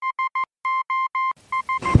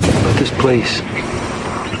But this place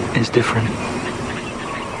is different.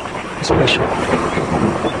 It's special.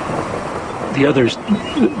 The others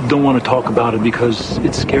don't want to talk about it because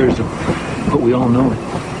it scares them. But we all know it.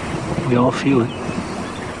 We all feel it.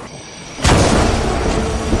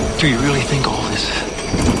 Do you really think all this is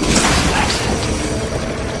an accident?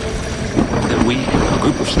 That we, a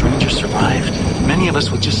group of strangers, survived? Many of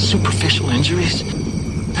us with just superficial injuries?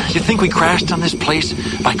 You think we crashed on this place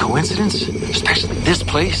by coincidence? Especially this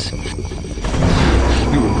place? We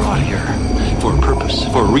were brought here for a purpose,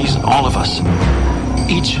 for a reason, all of us.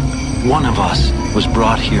 Each one of us was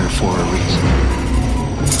brought here for a reason.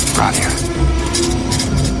 Brought here.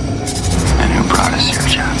 And who brought us here,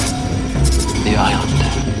 John? The island.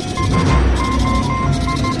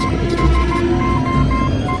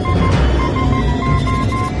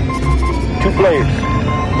 Two players,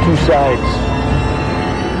 two sides.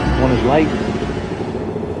 One is light,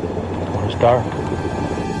 one is dark.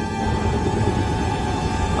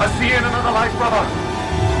 I see you in another life, brother.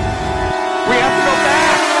 We have to go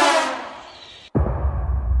back.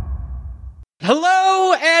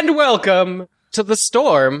 Hello and welcome to The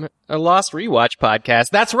Storm, a Lost Rewatch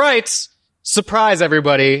podcast. That's right. Surprise,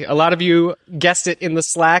 everybody. A lot of you guessed it in the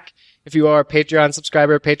Slack. If you are a Patreon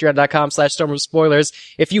subscriber, patreon.com/stormofspoilers.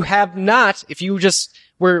 If you have not, if you just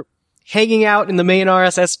were hanging out in the main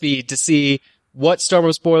RSS feed to see what Storm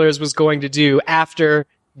of Spoilers was going to do after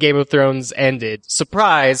Game of Thrones ended.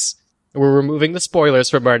 Surprise! We're removing the spoilers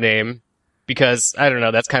from our name because, I don't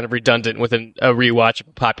know, that's kind of redundant with a rewatch of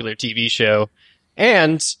a popular TV show.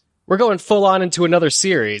 And we're going full on into another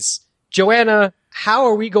series. Joanna, how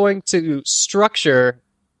are we going to structure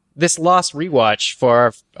this Lost rewatch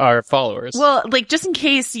for our followers? Well, like, just in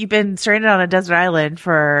case you've been stranded on a desert island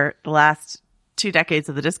for the last 2 decades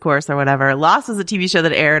of the discourse or whatever, Lost was a TV show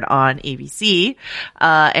that aired on ABC,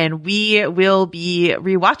 and we will be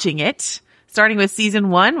rewatching it, starting with season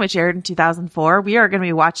 1, which aired in 2004. We are going to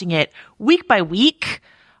be watching it week by week.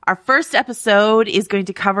 Our first episode is going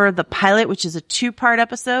to cover the pilot, which is a 2-part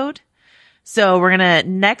episode. So we're going to,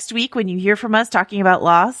 next week, when you hear from us talking about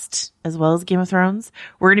Lost, as well as Game of Thrones,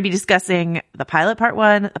 we're going to be discussing the pilot part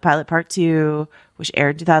 1, the pilot part 2, which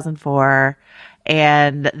aired in 2004.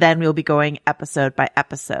 And then we'll be going episode by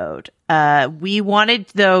episode. We wanted,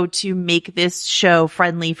 though, to make this show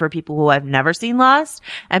friendly for people who have never seen Lost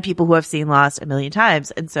and people who have seen Lost a million times.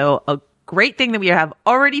 And so a great thing that we have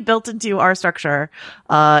already built into our structure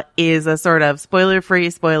is a sort of spoiler-free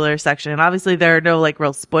spoiler section. And obviously there are no like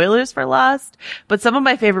real spoilers for Lost, but some of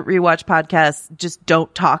my favorite rewatch podcasts just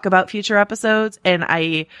don't talk about future episodes. And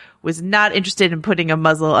I was not interested in putting a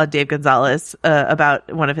muzzle on Dave Gonzalez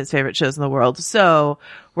about one of his favorite shows in the world. So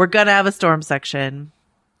we're going to have a Storm section.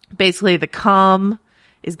 Basically, the calm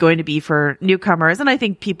is going to be for newcomers, and I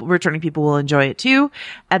think returning people will enjoy it too.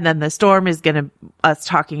 And then the Storm is going to us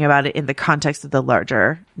talking about it in the context of the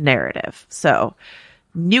larger narrative. So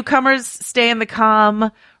newcomers stay in the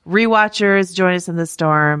calm, rewatchers join us in the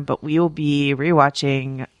Storm, but we will be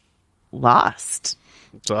rewatching Lost.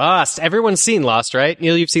 Lost. Everyone's seen Lost, right?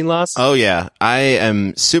 Neil, you've seen Lost? Oh, yeah. I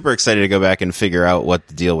am super excited to go back and figure out what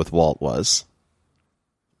the deal with Walt was.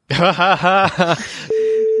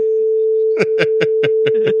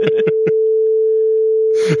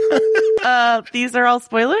 These are all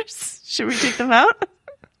spoilers? Should we take them out?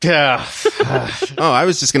 Yeah. Oh, I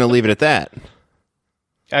was just going to leave it at that.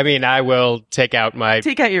 I mean, I will take out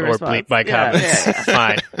your or response. Bleep my comments.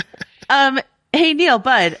 Yeah. Fine. Hey Neil,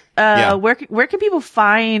 Bud, where can people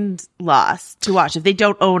find Lost to watch if they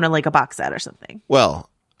don't own a box set or something? Well,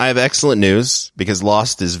 I have excellent news because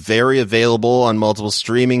Lost is very available on multiple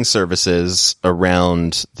streaming services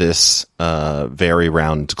around this very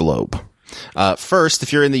round globe. First,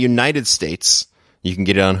 if you're in the United States, you can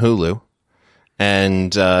get it on Hulu,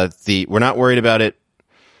 and we're not worried about it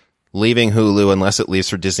leaving Hulu unless it leaves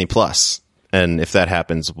for Disney Plus, and if that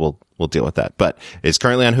happens, we'll deal with that. But it's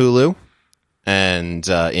currently on Hulu. And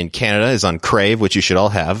in Canada is on Crave, which you should all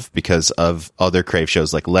have because of other Crave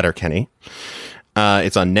shows like Letterkenny.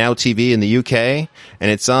 It's on Now TV in the UK, and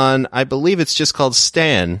it's on, I believe it's just called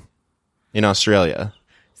Stan in Australia.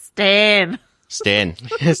 Stan. Stan.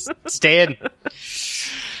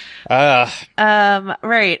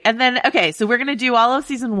 Right. And then, okay, so we're going to do all of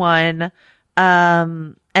season 1.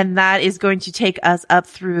 And that is going to take us up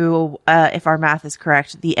through, if our math is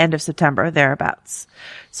correct, the end of September, thereabouts.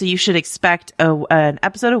 So you should expect an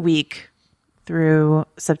episode a week through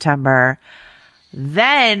September.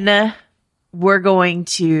 Then we're going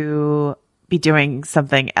to be doing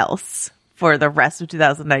something else for the rest of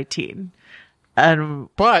 2019.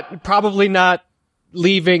 But probably not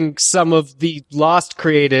leaving some of the Lost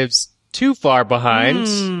creatives too far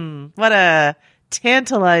behind. What a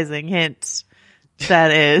tantalizing hint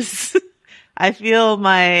that is. I feel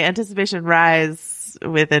my anticipation rise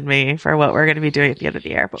within me for what we're going to be doing at the end of the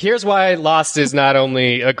year. Here's why Lost is not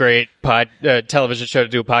only a great television show to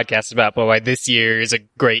do a podcast about, but why this year is a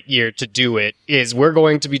great year to do it, is we're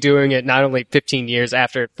going to be doing it not only 15 years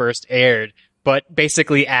after it first aired, but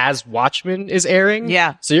basically as Watchmen is airing.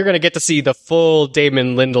 Yeah. So you're going to get to see the full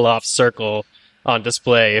Damon Lindelof circle on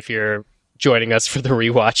display if you're joining us for the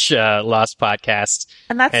Rewatch Lost podcast.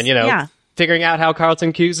 And you know, figuring out how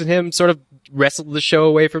Carlton Cuse and him sort of wrestled the show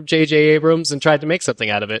away from J.J. Abrams and tried to make something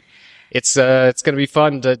out of it. It's going to be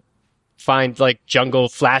fun to find like jungle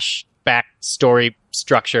flashback story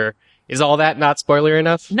structure. Is all that not spoiler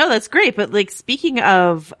enough? No, that's great. But like speaking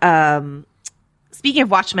of Watchmen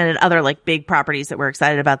and other like big properties that we're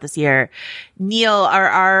excited about this year, Neil,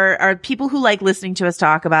 are people who like listening to us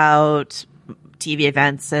talk about TV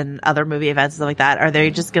events and other movie events and stuff like that, are they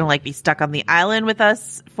just going to like be stuck on the island with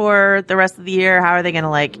us for the rest of the year? How are they going to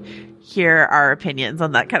like hear our opinions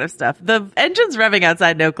on that kind of stuff? The engines revving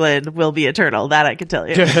outside Oakland will be eternal. That I can tell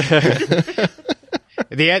you.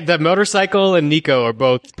 The motorcycle and Nico are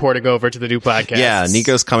both porting over to the new podcast. Yeah,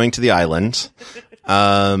 Nico's coming to the island.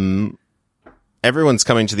 Everyone's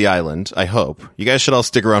coming to the island, I hope. You guys should all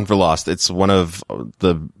stick around for Lost. It's one of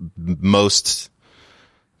the most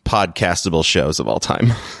podcastable shows of all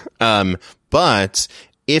time. But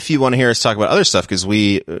if you want to hear us talk about other stuff, because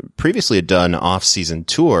we previously had done off-season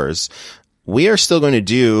tours, we are still going to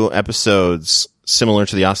do episodes similar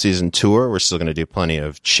to the off-season tour. We're still going to do plenty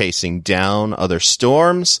of chasing down other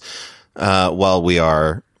storms while we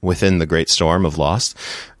are within the great storm of Lost.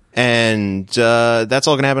 And that's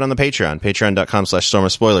all going to happen on the Patreon,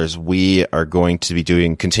 patreon.com/stormofspoilers. We are going to be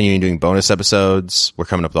continuing doing bonus episodes. We're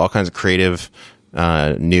coming up with all kinds of creative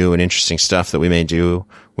new and interesting stuff that we may do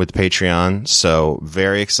with the Patreon. So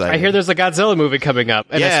very excited. I hear there's a Godzilla movie coming up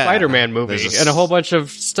and a Spider-Man movie and a whole bunch of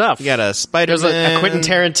stuff. You got a Spider-Man. There's a Quentin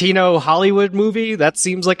Tarantino Hollywood movie. That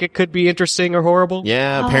seems like it could be interesting or horrible.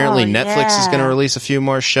 Yeah, apparently Netflix is going to release a few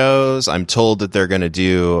more shows. I'm told that they're going to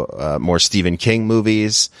do more Stephen King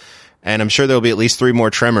movies. And I'm sure there'll be at least 3 more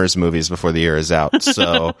Tremors movies before the year is out.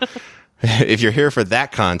 So if you're here for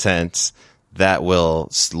that content, that will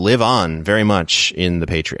live on very much in the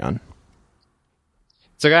Patreon.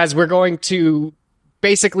 So guys, we're going to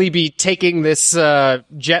basically be taking this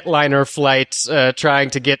jetliner flight, trying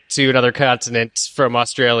to get to another continent from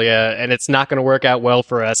Australia, and it's not going to work out well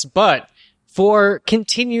for us. But for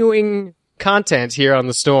continuing content here on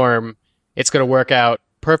The Storm, it's going to work out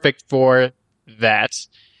perfect for that.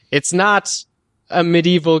 It's not a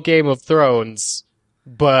medieval Game of Thrones,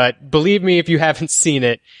 but believe me, if you haven't seen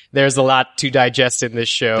it, there's a lot to digest in this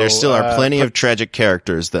show. There still are plenty of tragic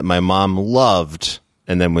characters that my mom loved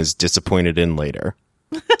and then was disappointed in later.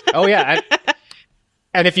 Oh, yeah.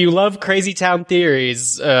 And if you love Crazy Town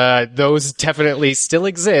theories, those definitely still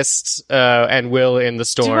exist and will in The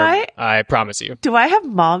Storm. I promise you. Do I have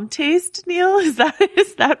mom taste, Neil? Is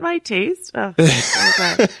that my taste? Oh,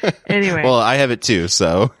 okay. Anyway. Well, I have it too,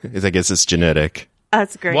 so I guess it's genetic.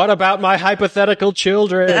 That's great. What about my hypothetical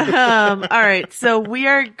children? All right. So we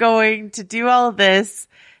are going to do all of this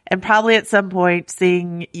and probably at some point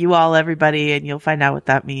sing You All Everybody, and you'll find out what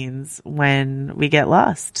that means when we get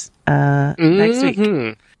lost next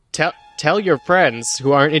week. Tell your friends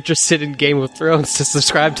who aren't interested in Game of Thrones to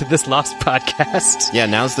subscribe to this Lost podcast. Yeah,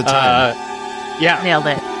 now's the time. Yeah. Nailed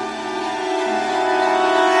it.